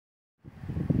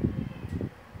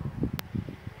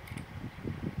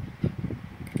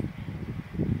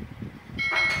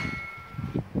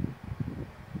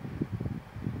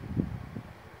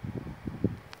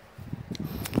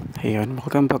Ayun,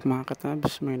 welcome back mga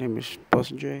katabs. My name is Boss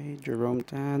J, Jerome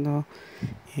Tano,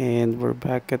 and we're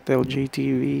back at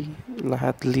LJTV,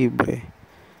 Lahat Libre.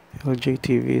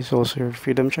 LJTV is also your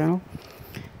freedom channel.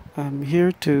 I'm here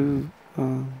to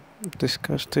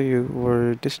discuss to you,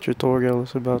 or this tutorial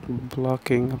is about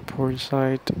blocking a porn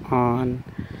site on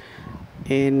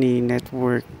any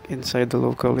network inside the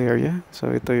local area.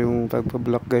 So ito yung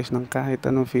pagpa-block guys ng kahit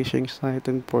anong phishing site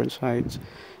and porn sites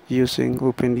using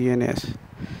OpenDNS.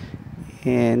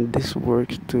 And this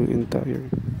works to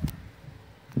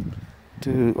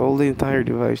all the entire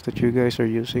device that you guys are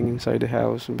using inside the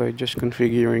house by just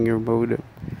configuring your modem.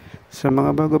 Sa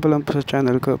mga bago pa lang po sa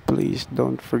channel ko, please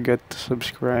don't forget to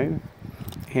subscribe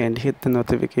and hit the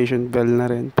notification bell na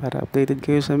rin para updated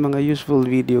kayo sa mga useful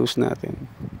videos natin.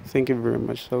 Thank you very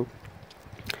much. So,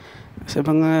 sa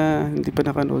mga hindi pa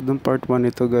nakanood ng part 1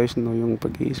 ito guys, no, yung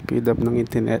pag-i-speed up ng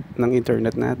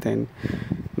internet natin,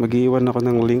 mag-iwan ako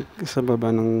ng link sa baba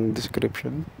ng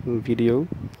description ng video,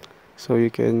 so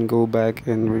you can go back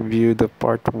and review the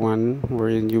part 1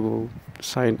 wherein you will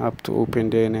sign up to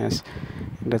OpenDNS.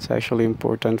 That's actually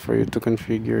important for you to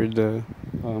configure the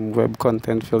web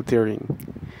content filtering.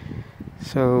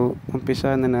 So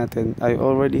umpisa na natin. I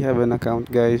already have an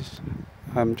account guys.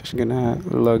 I'm just gonna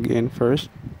log in first.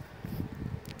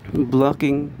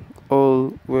 Blocking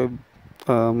all web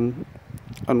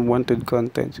unwanted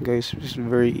contents guys is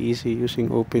very easy using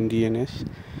OpenDNS.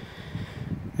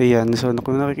 Ayan, so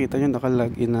kung nakikita nyo,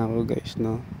 naka-login na ako guys,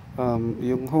 no?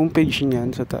 Yung homepage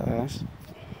niyan sa taas,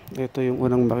 ito yung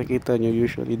unang makikita nyo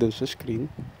usually doon sa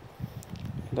screen.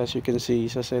 And as you can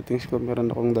see, sa settings ko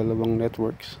meron akong dalawang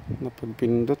networks na pag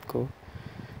pinindot ko,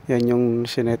 yan yung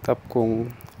sinet up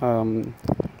kong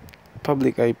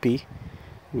public IP,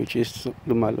 which is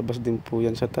lumalabas din po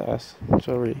yan sa taas.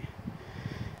 Sorry.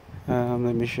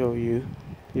 Let me show you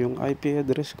yung IP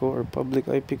address ko or public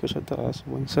IP ko sa taas,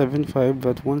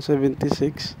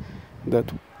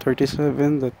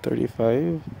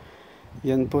 175.176.37.35.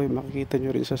 Yan po ay makikita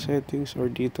nyo rin sa settings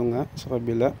or dito nga sa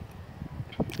kabila.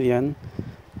 Ayan,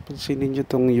 pansinin nyo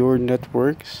tong your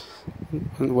networks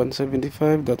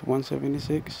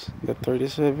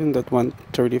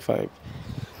 175.176.37.135.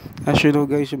 As you know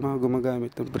guys, yung mga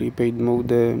gumagamit ng prepaid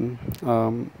modem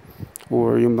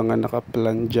or yung mga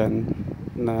naka-plan dyan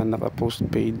na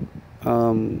naka-postpaid,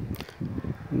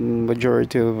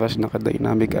 majority of us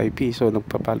naka-dynamic IP, so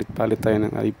nagpapalit-palit tayo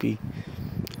ng IP.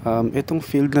 Itong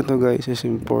field na to guys is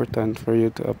important for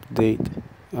you to update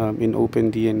in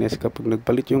OpenDNS. Kapag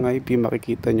nagpalit yung IP,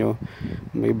 makikita nyo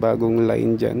may bagong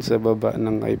line dyan sa baba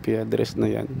ng IP address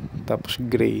na yan, tapos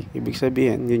gray, ibig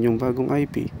sabihin yun yung bagong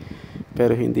IP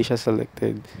pero hindi siya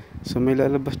selected. So may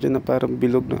lalabas dyan na parang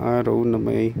bilog na arrow na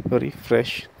may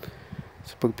refresh.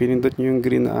 So pag pinindot nyo yung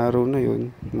green na arrow na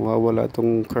yun, mawawala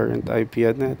tong current IP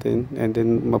ad natin, and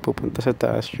then mapupunta sa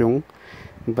taas yung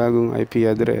bagong IP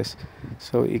address.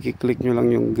 So i-click nyo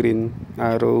lang yung green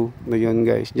arrow na yun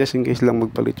guys, just in case lang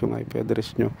magpalit yung IP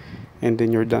address nyo, and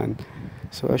then you're done.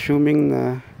 So assuming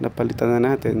na napalitan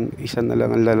na natin, isa na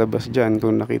lang ang lalabas dyan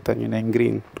kung nakita nyo na yung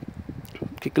green.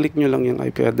 I-click nyo lang yung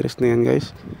IP address na yan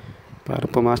guys para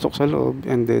pumasok sa loob,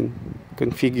 and then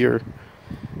configure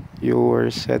your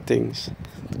settings.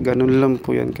 Ganun lang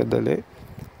po yan kadali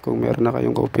kung meron na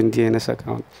kayong OpenDNS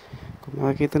account. Kung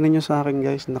makikita ninyo sa akin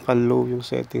guys, naka-low yung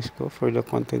settings ko for the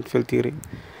content filtering,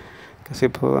 kasi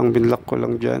po ang binlock ko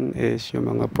lang dyan is yung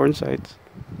mga porn sites.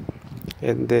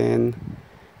 And then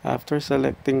after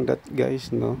selecting that guys,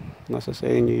 no, nasa sa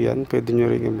inyo yan, pwede nyo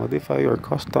rin i-modify or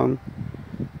custom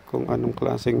kung anong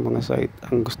klaseng mga site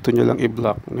ang gusto nyo lang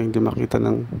i-block na hindi makita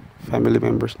ng family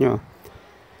members nyo.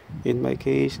 In my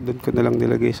case, doon ko na lang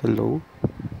nilagay sa low,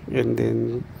 and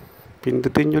then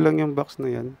pindutin nyo lang yung box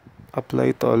na yan,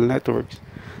 apply to all networks.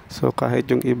 So kahit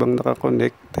yung ibang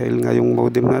nakakonect, dahil nga yung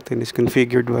modem natin is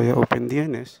configured via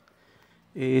OpenDNS,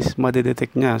 is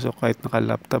madedetect nya. So kahit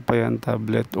naka-laptop pa yan,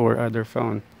 tablet or other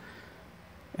phone,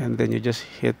 and then you just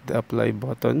hit the apply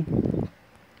button,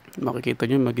 makikita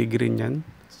nyo magi-green yan,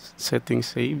 setting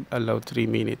save, allow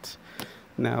 3 minutes.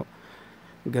 Now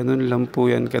ganun lang po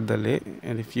yan kadali,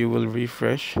 and if you will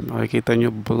refresh, makikita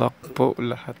nyo block po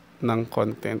lahat ng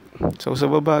content. So sa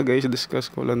baba guys,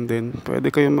 discuss ko lang din, pwede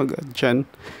kayo mag-add dyan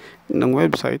ng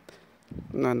website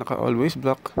na naka-always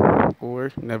block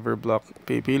or never block.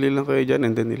 Pipili lang kayo dyan,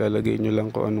 and then ilalagay nyo lang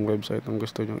kung anong website ang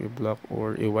gusto nyo i-block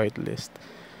or i-whitelist.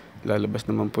 Lalabas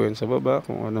naman po yan sa baba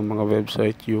kung anong mga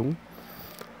website yung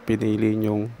pinili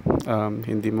nyong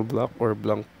hindi mo block or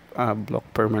block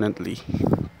permanently.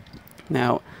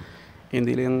 Now,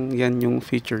 hindi lang yan yung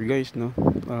feature guys, no?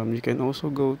 You can also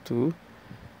go to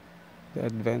the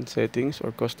advanced settings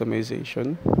or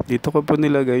customization. Dito ko po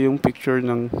nilagay yung picture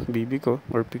ng baby ko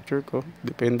or picture ko.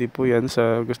 Depende po yan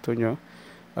sa gusto nyo.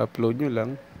 Upload nyo lang.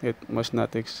 It must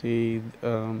not exceed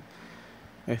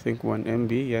I think 1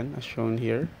 MB yan as shown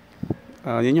here.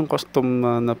 Yan yung custom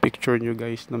na picture nyo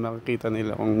guys na makikita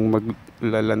nila kung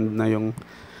maglaland na yung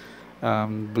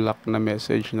block na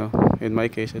message, no. In my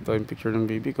case, ito yung picture ng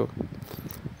baby ko.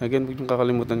 Again, huwag yung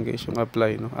kakalimutan guys yung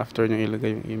apply, no, after nyo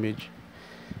ilagay yung image.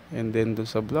 And then dun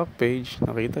sa block page,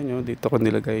 nakita nyo dito ko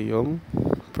nilagay yung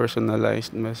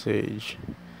personalized message.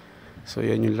 So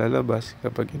yan yung lalabas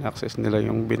kapag in-access nila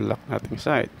yung binlock nating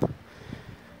site.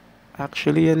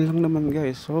 Actually yan lang naman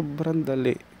guys, sobrang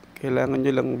dali. Kailangan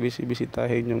nyo lang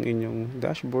bisitahin yung inyong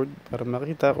dashboard para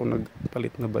makita kung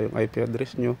nagpalit na ba yung IP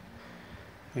address nyo.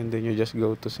 And then you just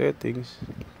go to settings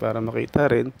para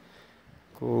makita rin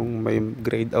kung may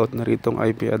grayed out na ritong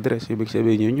IP address. Ibig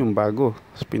sabihin yun yung bago.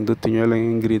 So, pindutin nyo lang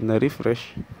yung green na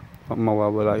refresh,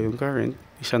 mawawala yung current.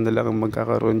 Isa na lang ang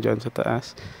magkakaroon dyan sa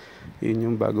taas. Yun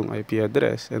yung bagong IP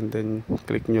address. And then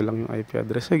click nyo lang yung IP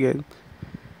address again.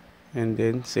 And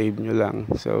then save nyo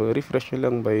lang. So refresh nyo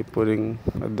lang by putting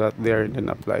a dot there and then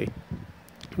apply.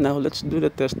 Now let's do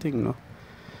the testing, no.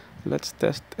 Let's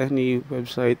test any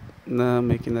website na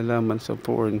may kinalaman sa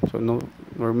porn. So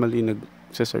normally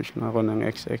nag-search na ako ng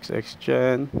XXX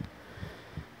dyan.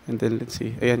 And then let's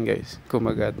see. Ayan guys,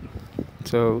 kumagat.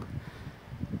 So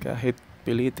kahit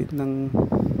pilitin ng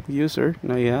user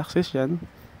na i-access yan,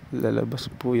 lalabas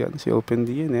po yan si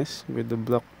OpenDNS with the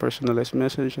block personalized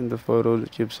message and the photo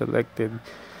that you've selected.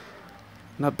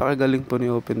 Napakagaling po ni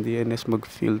OpenDNS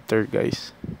mag-filter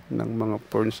guys ng mga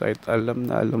porn site. Alam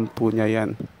na alam po niya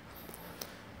yan.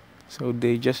 So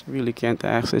they just really can't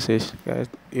access it.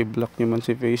 Kahit i-block nyo man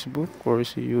si Facebook or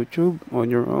si YouTube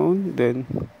on your own, then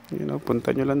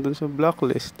punta nyo lang dun sa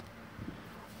blacklist.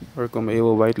 Or kung may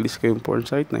whitelist kayong porn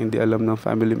site na hindi alam ng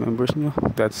family members nyo,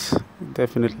 that's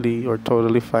definitely or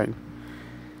totally fine.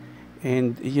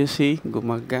 And you see,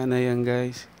 gumagana yan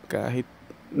guys. Kahit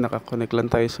nakakonect lang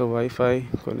tayo sa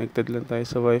Wi-Fi, connected lang tayo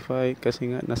sa Wi-Fi,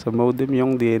 kasi nga nasa modem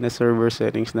yung DNS server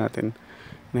settings natin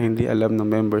na hindi alam ng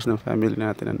members ng family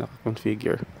natin na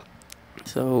nakakonfigure.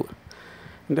 So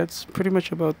that's pretty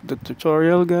much about the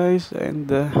tutorial guys,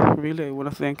 and really I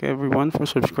want to thank everyone for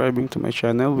subscribing to my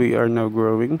channel. We are now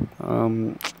growing,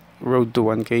 road to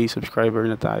 1K subscriber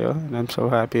na tayo, and I'm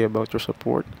so happy about your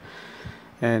support.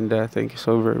 And thank you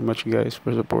so very much guys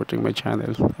for supporting my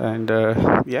channel. And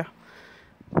yeah,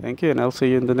 thank you, and I'll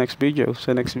see you in the next video.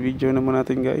 Sa next video naman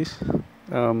natin guys,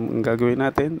 ang gagawin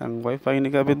natin, ang wifi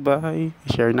ni kapitbahay,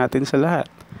 i-share natin sa lahat.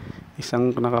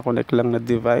 Isang nakakonect lang na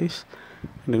device,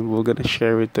 and then we're gonna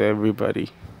share it to everybody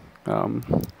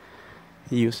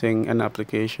using an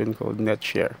application called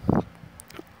NetShare.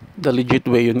 The legit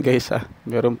way yun guys ha.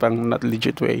 Meron pang not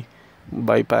legit way,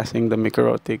 bypassing the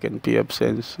MikroTik and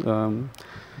pfSense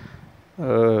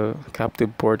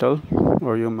captive portal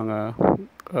or yung mga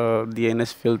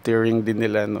DNS filtering din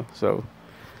nila, no. So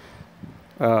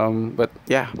but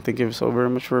yeah, thank you so very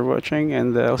much for watching,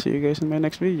 and I'll see you guys in my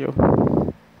next video.